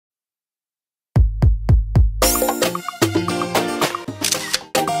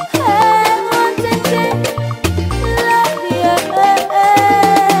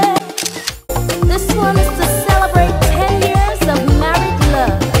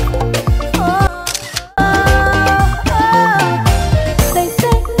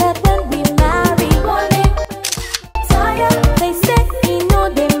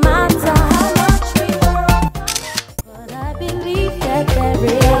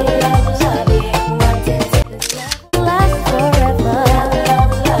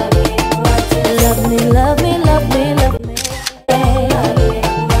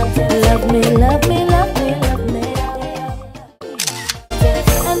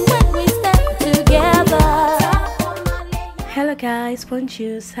guys,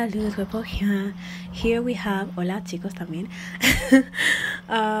 bonjour, salut, bien. Here we have hola chicos también.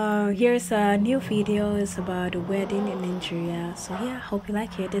 Here's a new video. It's about a wedding in Nigeria. So yeah, hope you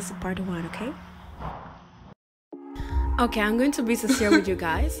like it. This is part 1, okay? Okay, I'm going to be sincere with you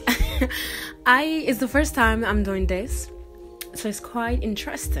guys. It's the first time I'm doing this, so it's quite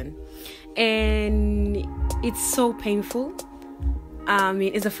interesting, and it's so painful. I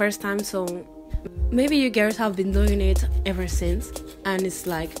mean, it's the first time, so maybe you girls have been doing it ever since, and it's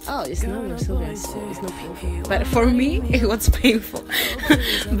like, oh, it's normal, Sylvia, so it's not painful. But for me, it was painful.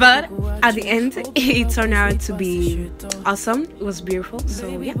 But at the end, it turned out to be awesome. It was beautiful. So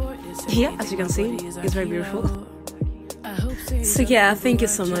yeah, as you can see, it's very beautiful. So yeah, thank you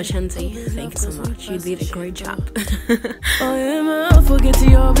so much, Auntie. Thank you so much. You did a great job.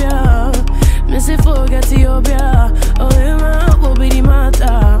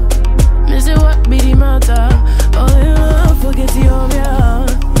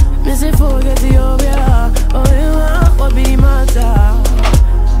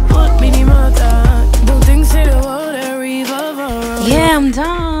 Yeah, I'm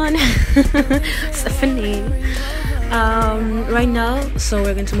done. Stephanie. Right now, so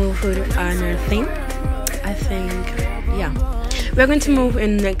we're going to move to another thing. I think, yeah, we're going to move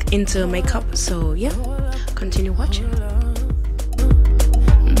into makeup. So yeah, continue watching.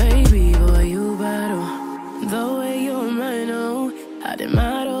 Baby boy, you battle the way you're mine. Oh, I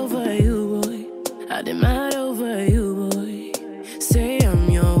demand over you, boy. I demand over you, boy. Say I'm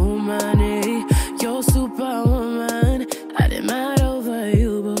your woman, eh? Your superwoman. I demand over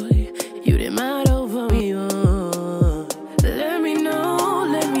you, boy. You demand over me, oh.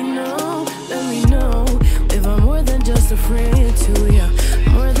 Just a friend to you,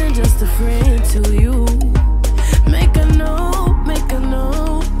 more than just a friend to you. Make a note, make a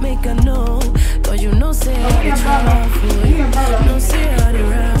note, make a note. Cause you know say I try for you, no say I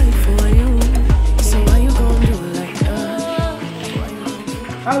ride for you. So why you gonna do it like that?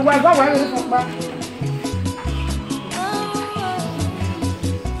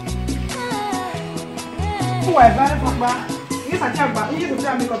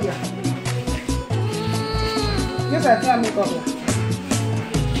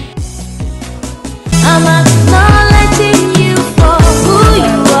 I'm acknowledging you for who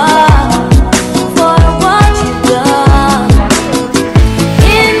you are, for what you've done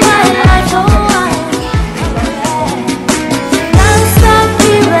in my life. Oh, can't stop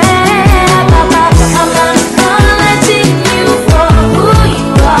I'm acknowledging you for who you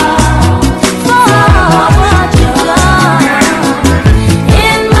are, for what you've done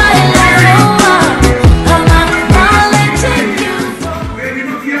in my life. Oh, I'm acknowledging you for.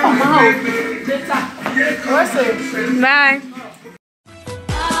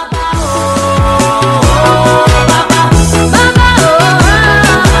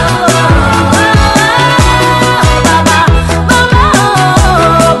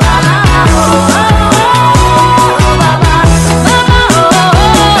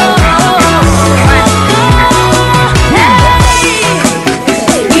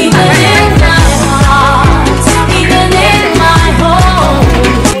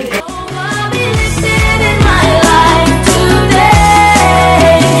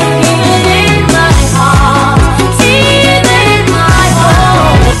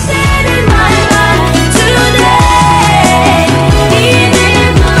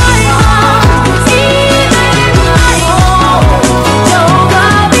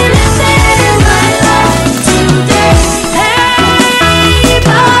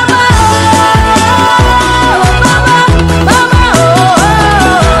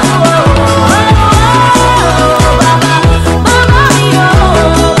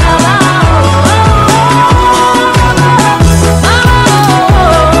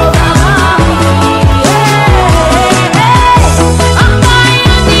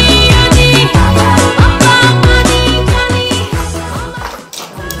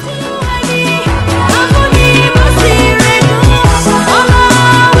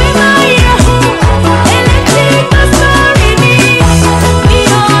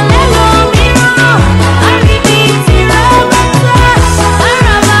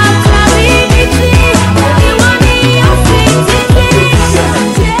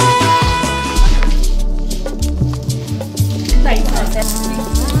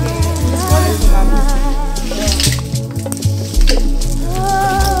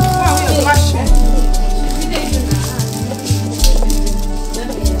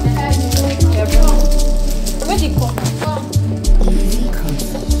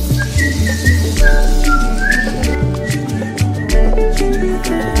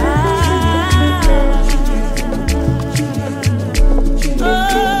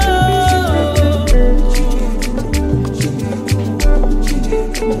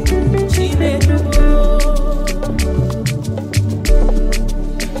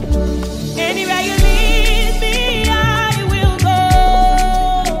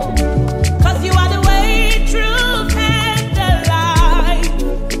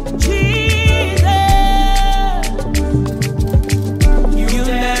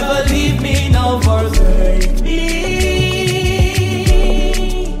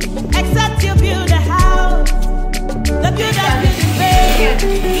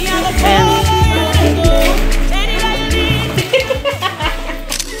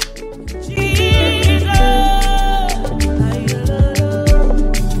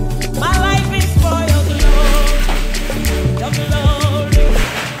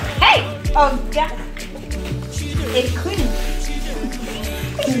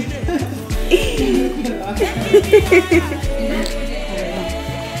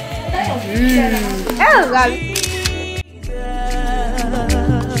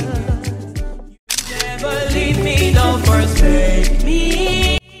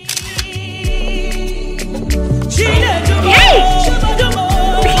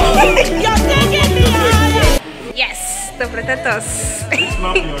 Yes, the potatoes.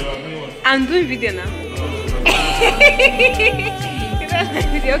 I'm doing video now.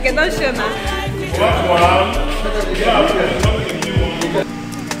 Video, okay, don't show now.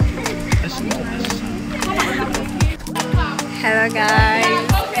 Hello guys.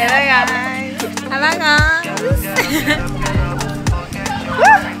 Hello guys. Hello guys.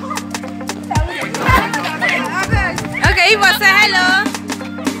 Okay, Ivo, say hello.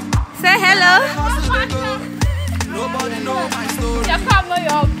 Say hello.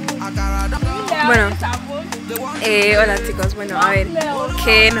 Bueno, hola chicos, bueno, a ver,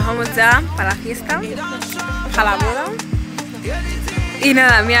 que nos vamos ya para la fiesta, para la boda. Y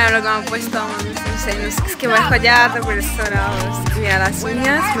nada, mira lo que me han puesto, no sé, es que me dejo ya de persona, mira las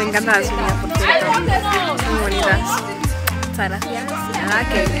uñas, me encantan las uñas, por cierto, muy bonitas. Muchas gracias, y nada,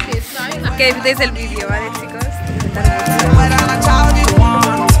 que disfrutéis el vídeo, ¿vale chicos?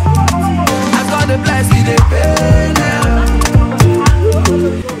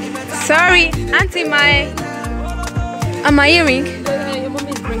 Sorry, Auntie, my earring.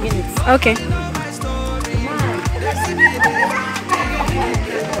 Okay.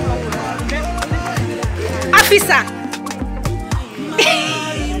 Officer.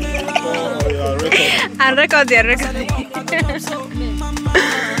 I'm recording.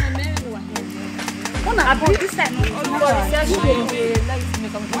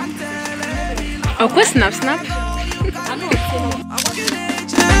 Oh, quoi, snap.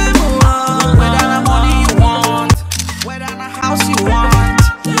 Whether the money you want, whether the house you want,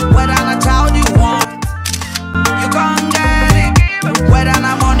 whether the child you want, you gon' get it. Whether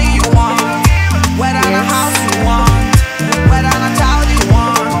the money you want, whether the house you want, whether the child you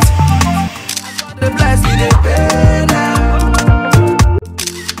want, the blessing they pay now.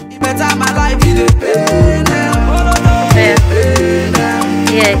 You better my life, you they pay now.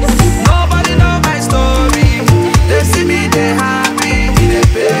 Yes. Nobody know my story. They see me, they happy. They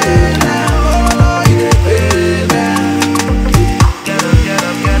pay now. They pay now. Get up, get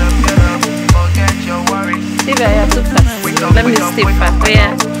up, get up, get up. Forget your worries. Sylvia, you have to fast. Let me stay fast. Oh,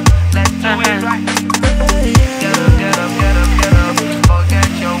 yeah. Let's do it right. Get up, get up, get up, get up. Forget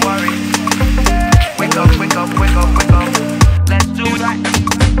your worries. Wake up, wake up, wake up, wake up. Let's do it right.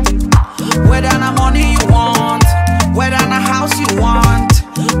 Whether the money you want, whether the house you want,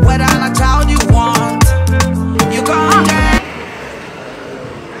 whether the child you want, you gon' get.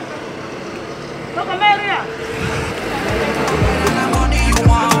 Whether the money you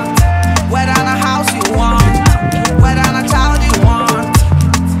want, whether the house you want, whether the child you want,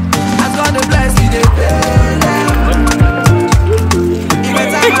 as God the bless you, they pay now. You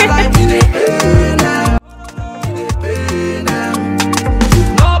better my life, you they pay now. They pay now.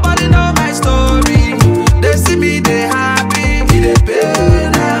 Nobody know my story. They see me, they happy. They pay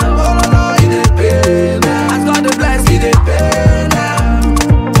now. Oh no, they pay now. As God the bless you, they pay now.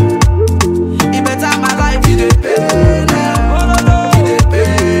 You better my life, you they pay now. Oh no, they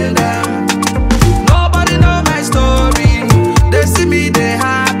pay now. Nobody know my story. They see me, they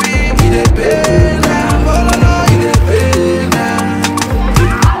happy. They pay now. Oh no, they pay now.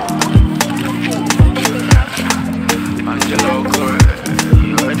 Angelo,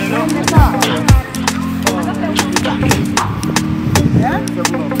 you already know.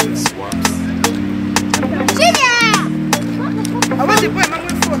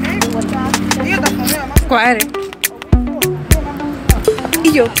 ¿Cuál eres? Y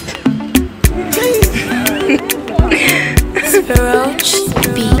yo.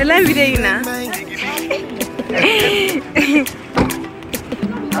 ¿Te la envié una?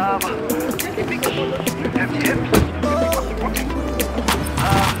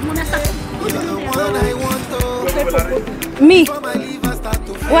 Me.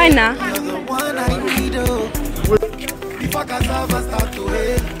 Why not?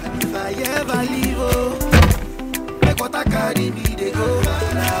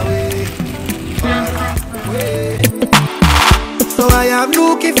 So I am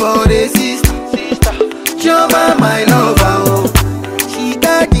looking for a sister. Joma, my lover, oh. She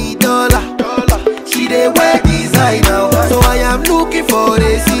got the dollar. She dey wear designer. So I am looking for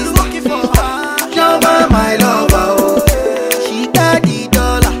a sister. Joma, my lover, oh. She got the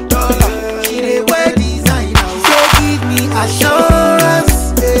dollar. She dey wear designer. Say give me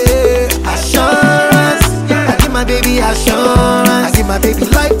assurance, assurance. I give my baby assurance. I give my baby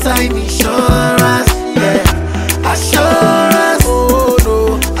lifetime insurance.